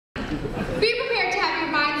Be prepared to have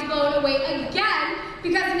your minds blown away again,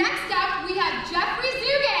 because next up we have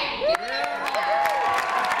Zugay.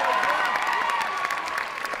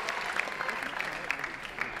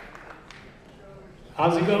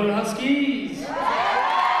 How's it going, Huskies?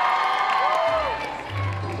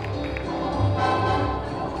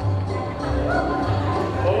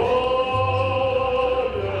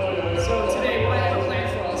 So today, what I have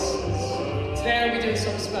planned for us is, today I'll be doing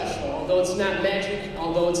something special. Although it's not magic,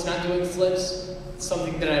 although it's not doing flips, it's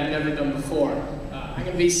something that I've never done before. I'm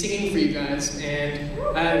going to be singing for you guys, and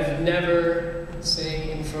I've never sang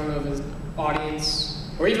in front of an audience,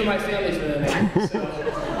 or even my family for that matter. So.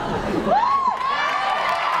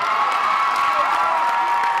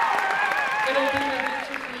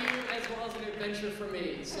 For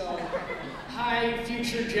me. So, hi,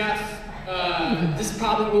 future Jeff. This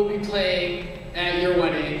probably will be playing at your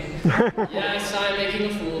wedding. Yes, I'm making a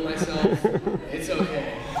fool of myself. It's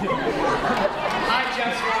okay. Hi,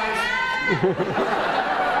 Jeff's wife.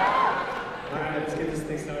 All right, let's get this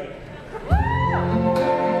thing started.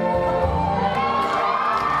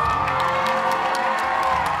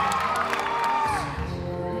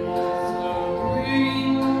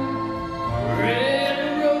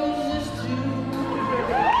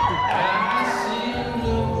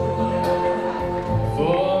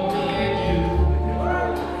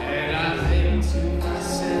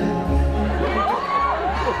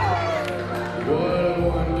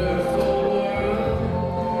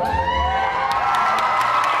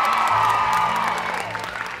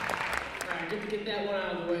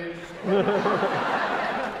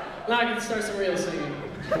 Now I can start some real singing.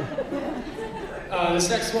 This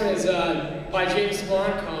next one is by James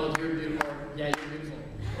Blunt called You're Beautiful. Yeah, You're Beautiful.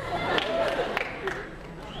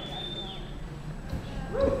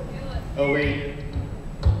 Oh, wait.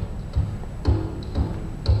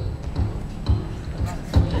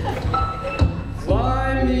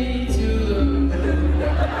 Fly me to the moon. Let me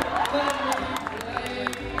play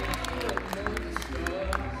among the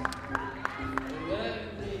stars.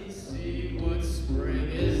 Let me see what spring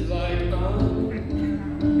is like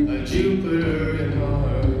on a Jupiter and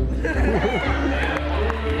Mars.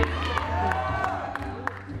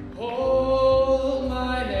 Hold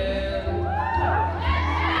my hand.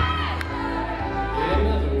 In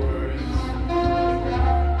other words,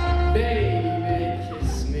 baby,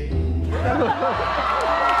 kiss me.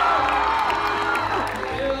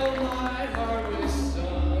 Fill my heart with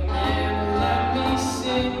song and let me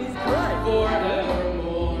sing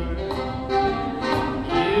forevermore.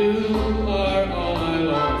 You are all I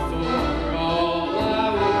long for, all I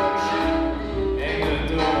worship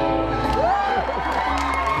and adore. In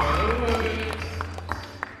other words,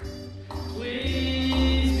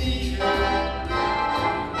 please be true.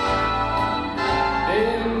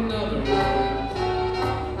 In other words, I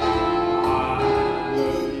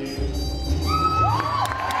love you.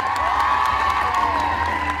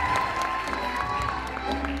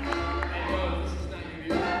 I know this is not your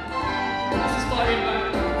music. This is Fly Me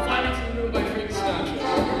to the Moon by Frank Sinatra.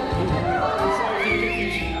 Sorry for the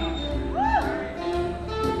confusion.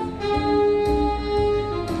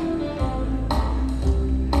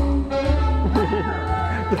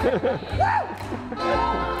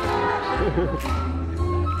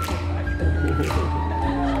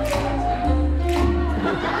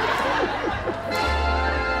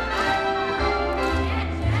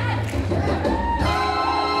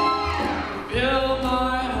 Fill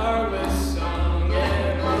my heart with song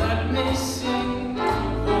and let me sing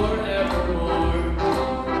forevermore.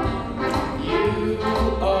 You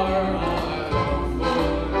are all I long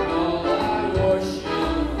for, all I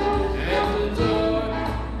worship and adore.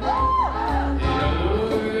 In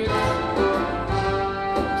other words,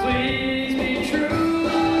 please be true.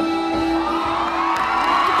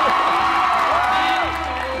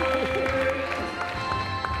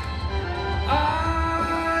 I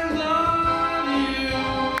love you.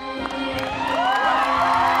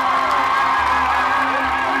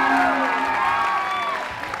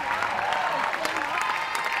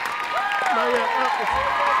 Not yet.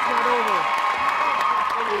 It's not over.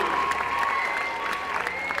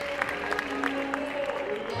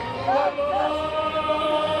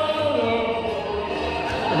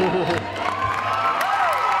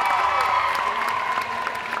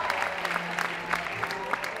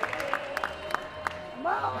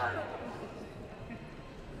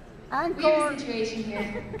 We have a situation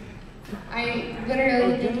here. I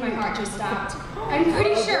literally think my heart just stopped. I'm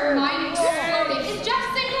pretty sure mine exploded. Is Jeff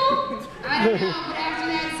single? I don't know, but after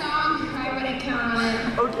that song, I wouldn't count on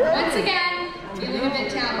it. Okay. Once again, feeling a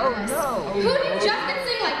bit talentless. Oh, no. Who knew Jeff could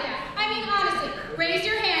sing like that? I mean, honestly, raise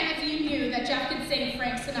your hand if you knew that Jeff could sing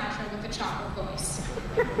Frank Sinatra chocolate voice.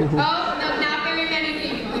 Oh, no, not very many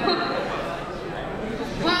people.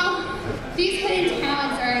 Well, these hidden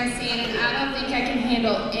talents are insane, and I don't think I can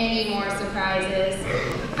handle any more surprises.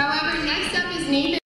 However, next up is name